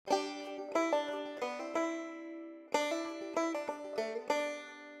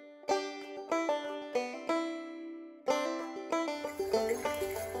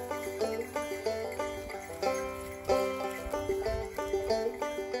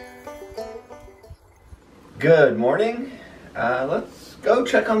Good morning. Let's go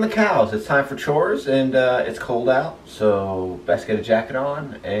check on the cows. It's time for chores and it's cold out, so best get a jacket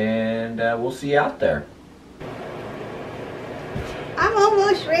on and we'll see you out there. I'm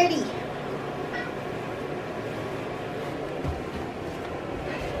almost ready.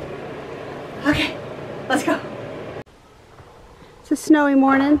 Okay, let's go. It's a snowy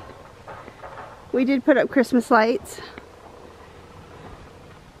morning. We did put up Christmas lights.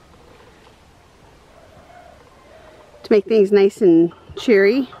 To make things nice and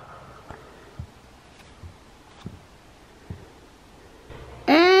cheery.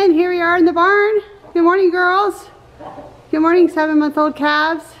 And here we are in the barn. Good morning, girls. Good morning, 7-month-old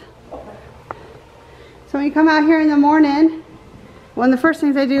calves. So when you come out here in the morning, one of the first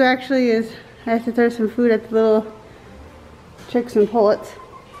things I do actually is I have to throw some food at the little chicks and pullets.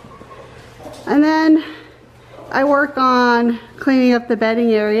 And then I work on cleaning up the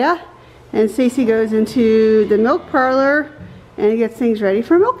bedding area, and Stacy goes into the milk parlor and gets things ready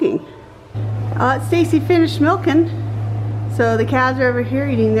for milking. Stacy finished milking, so the calves are over here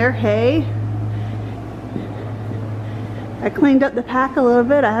eating their hay. I cleaned up the pack a little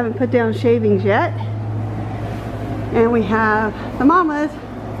bit. I haven't put down shavings yet. And we have the mommas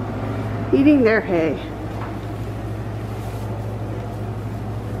eating their hay.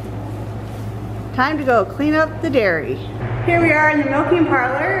 Time to go clean up the dairy. Here we are in the milking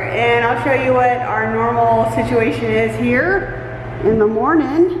parlor, and I'll show you what our normal situation is here in the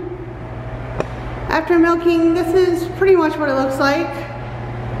morning. After milking, this is pretty much what it looks like.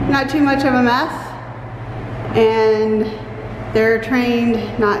 Not too much of a mess. And they're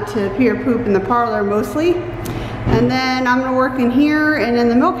trained not to pee or poop in the parlor mostly. And then I'm gonna work in here and in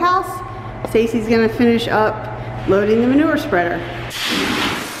the milk house. Stacy's gonna finish up loading the manure spreader.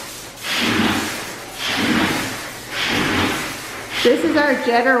 This is our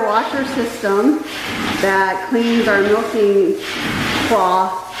jetter washer system that cleans our milking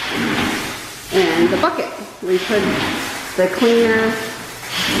cloth and the bucket. We put the cleaner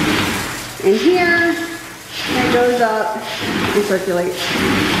in here and it goes up and circulates.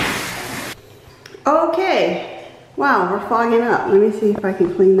 Okay, wow, we're fogging up. Let me see if I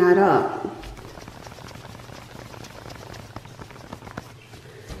can clean that up.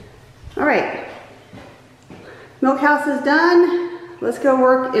 All right, milk house is done. Let's go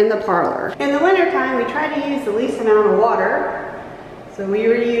work in the parlor. In the winter time, we try to use the least amount of water. So we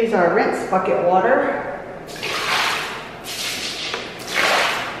reuse our rinse bucket water.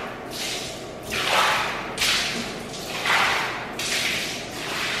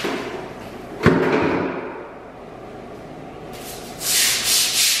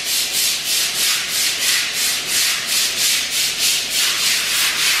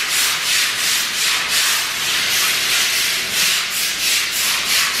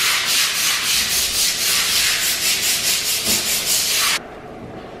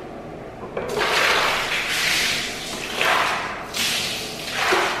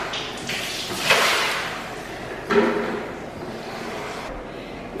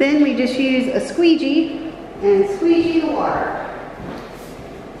 Then we just use a squeegee and squeegee the water.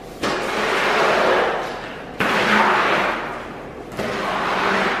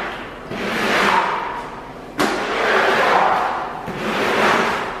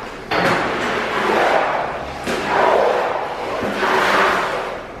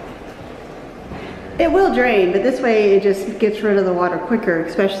 It will drain, but this way it just gets rid of the water quicker,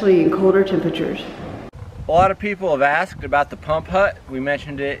 especially in colder temperatures. A lot of people have asked about the pump hut. We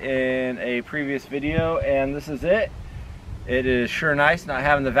mentioned it in a previous video, and this is it. It is sure nice not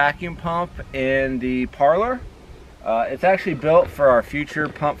having the vacuum pump in the parlor. It's actually built for our future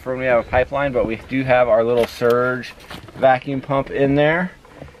pump for when we have a pipeline, but we do have our little surge vacuum pump in there,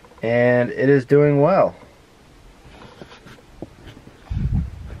 and it is doing well.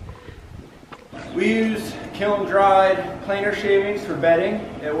 We use kiln dried planer shavings for bedding.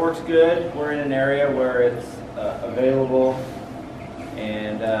 It works good. We're in an area where it's available,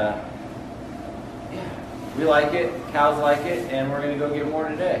 and yeah, we like it, cows like it, and we're gonna go get more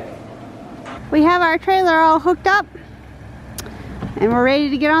today. We have our trailer all hooked up and we're ready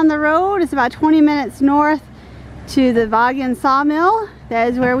to get on the road. It's about 20 minutes north to the Vaughan sawmill. That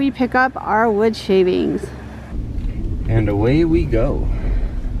is where we pick up our wood shavings. And away we go.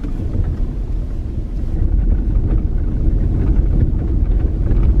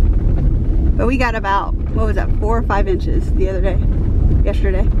 But we got about, what was that, 4 or 5 inches the other day,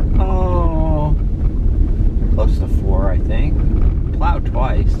 yesterday. Oh, close to 4, I think. Plowed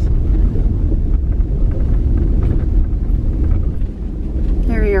twice.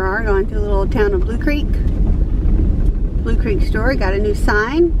 Here we are going through the little town of Blue Creek. Blue Creek store, got a new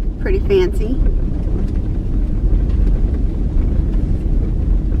sign, pretty fancy.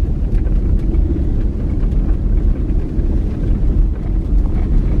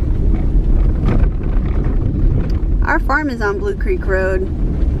 farm is on Blue Creek Road,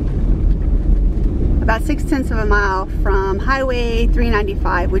 about 6/10 of a mile from Highway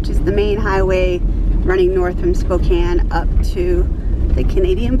 395, which is the main highway running north from Spokane up to the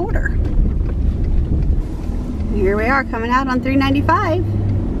Canadian border. Here we are coming out on 395,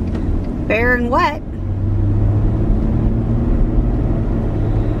 bare and wet.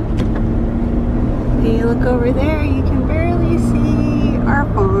 When you look over there, you can barely see our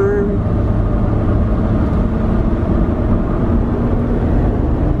farm.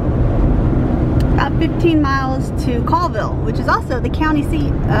 About 15 miles to Colville, which is also the county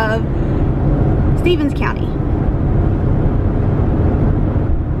seat of Stevens County.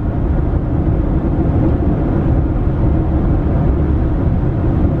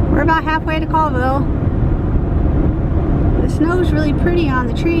 We're about halfway to Colville. The snow's really pretty on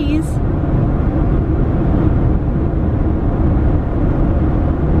the trees.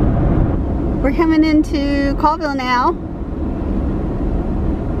 We're coming into Colville now.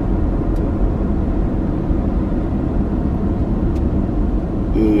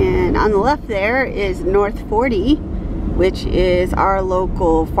 And on the left there is North 40, which is our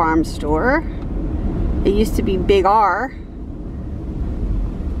local farm store. It used to be Big R.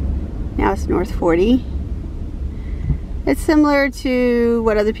 Now it's North 40. It's similar to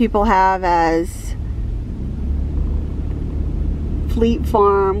what other people have as Fleet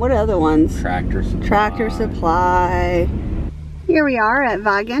Farm. What other ones? Tractor Supply. Tractor Supply. Here we are at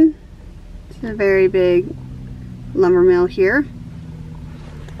Wagon. It's a very big lumber mill here.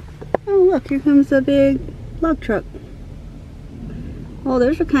 Oh look, here comes a big log truck. Oh,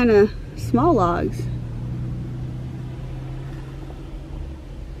 those are kind of small logs.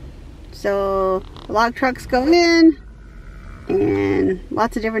 So the log trucks go in and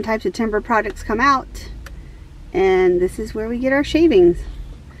lots of different types of timber products come out, and this is where we get our shavings.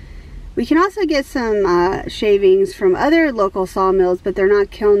 We can also get some shavings from other local sawmills, but they're not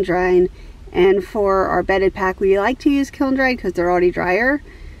kiln drying, and for our bedded pack we like to use kiln dried because they're already drier.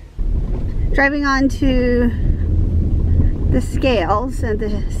 Driving on to the scales and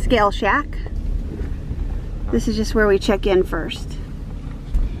the scale shack. This is just where we check in first.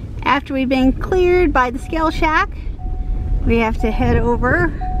 After we've been cleared by the scale shack, we have to head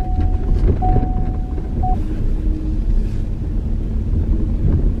over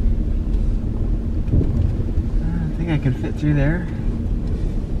I think I can fit through there.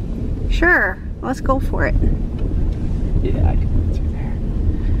 Sure, let's go for it. Yeah, I can fit through there.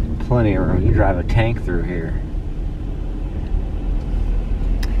 Plenty of room. You drive a tank through here.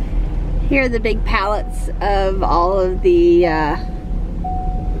 Here are the big pallets of all of the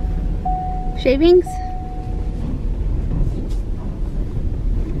shavings.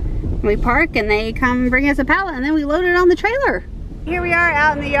 We park and they come bring us a pallet and then we load it on the trailer. Here we are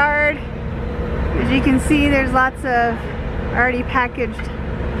out in the yard. As you can see, there's lots of already packaged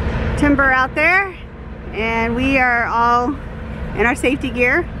timber out there, and we are all in our safety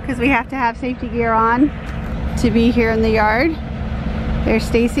gear because we have to have safety gear on to be here in the yard. There's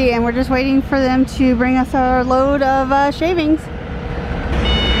Stacy, and we're just waiting for them to bring us our load of shavings.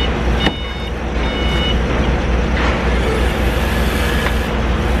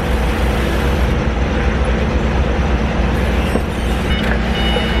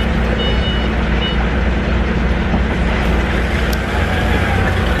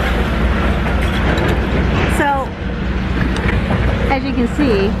 As you can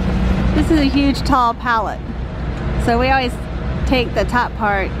see, this is a huge tall pallet. So we always take the top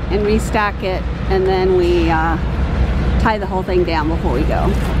part and restack it, and then we tie the whole thing down before we go.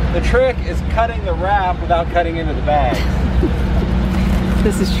 The trick is cutting the wrap without cutting into the bag.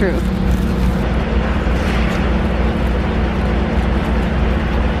 This is true.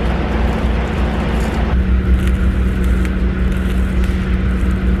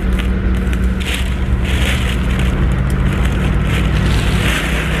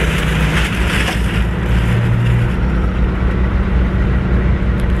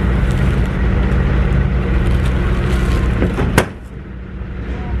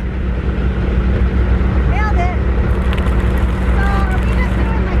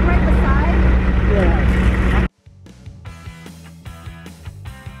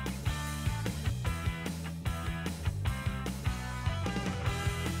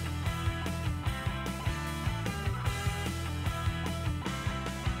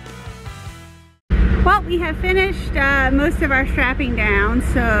 Well, we have finished most of our strapping down,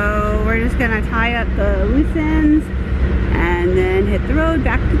 so we're just gonna tie up the loose ends and then hit the road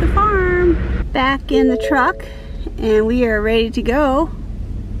back to the farm. Back in the truck, and we are ready to go.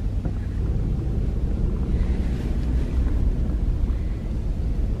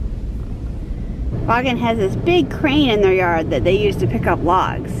 Boggin has this big crane in their yard that they use to pick up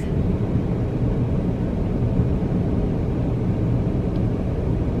logs.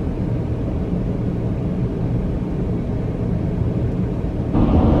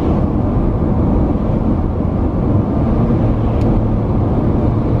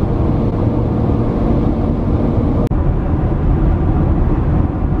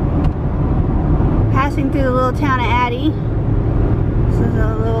 Passing through the little town of Addy. This is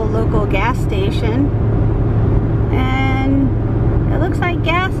a little local gas station, and it looks like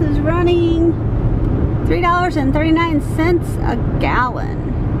gas is running $3.39 a gallon.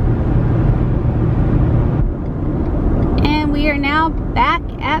 And we are now back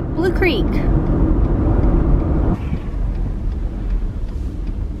at Blue Creek.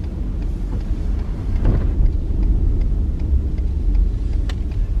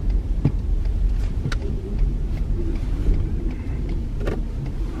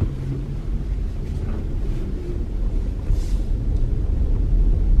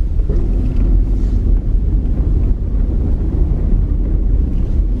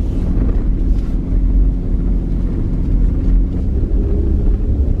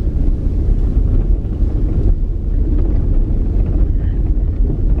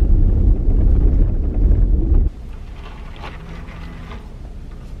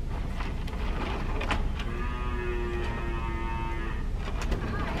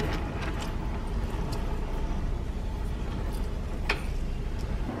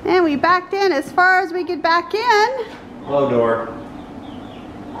 And we backed in as far as we could back in. Low door.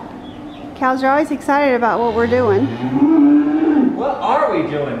 Cows are always excited about what we're doing. What are we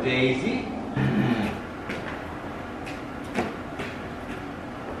doing, Daisy?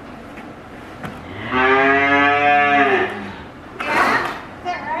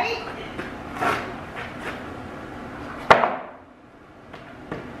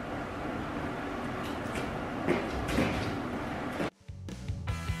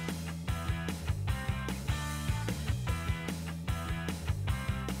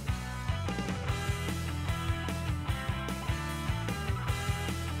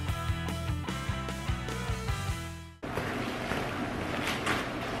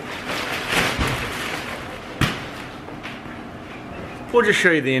 We'll just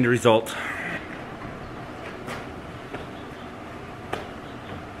show you the end result.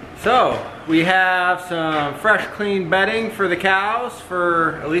 So, we have some fresh clean bedding for the cows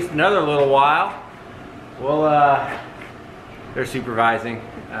for at least another little while. We'll, they're supervising.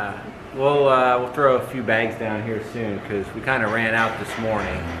 We'll throw a few bags down here soon because we kind of ran out this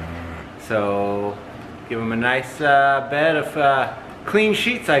morning. So, give them a nice bed of clean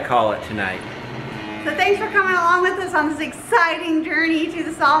sheets, I call it, tonight. So thanks for coming along with us on this exciting journey to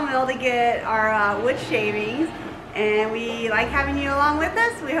the sawmill to get our wood shavings. And we like having you along with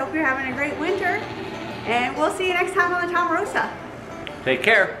us. We hope you're having a great winter. And we'll see you next time on the Tom Rosa. Take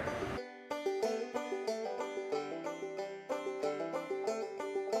care.